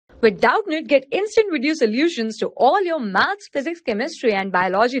With Doubtnut, get instant video solutions to all your maths, physics, chemistry, and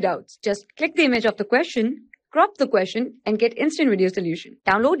biology doubts. Just click the image of the question, crop the question, and get instant video solution.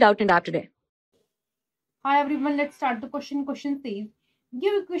 Download Doubtnut app today. Hi everyone, let's start the question. Question says,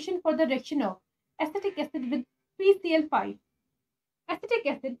 give equation for the reaction of acetic acid with PCl5. Acetic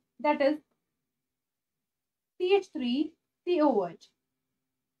acid, that is CH3COOH.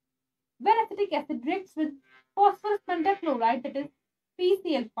 When acetic acid reacts with phosphorus pentachloride, that is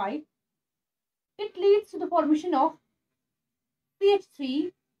PCl5, it leads to the formation of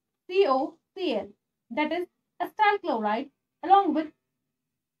CH3COCl, that is acetyl chloride, along with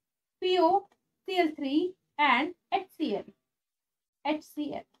POCl3 and HCl.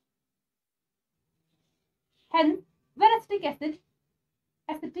 Hence, when acetic acid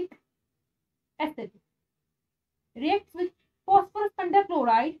reacts with phosphorus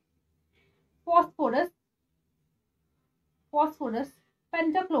pentachloride, phosphorus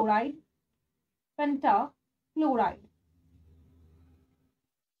pentachloride, acetyl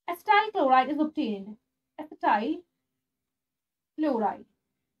chloride is obtained. Acetyl chloride.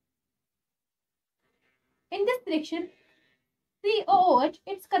 In this reaction, COOH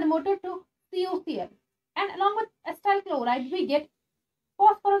it's converted to COCl, and along with acetyl chloride we get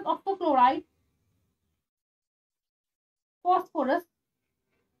phosphorus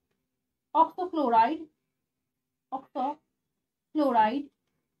octochloride,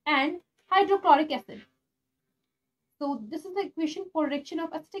 and hydrochloric acid. So this is the equation for reaction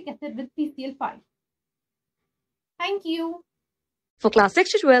of acetic acid with PCl5. Thank you. For class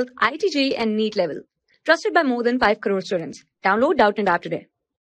 6 to 12, IIT JEE and NEET level. Trusted by more than 5 crore students. Download Doubtnut app today.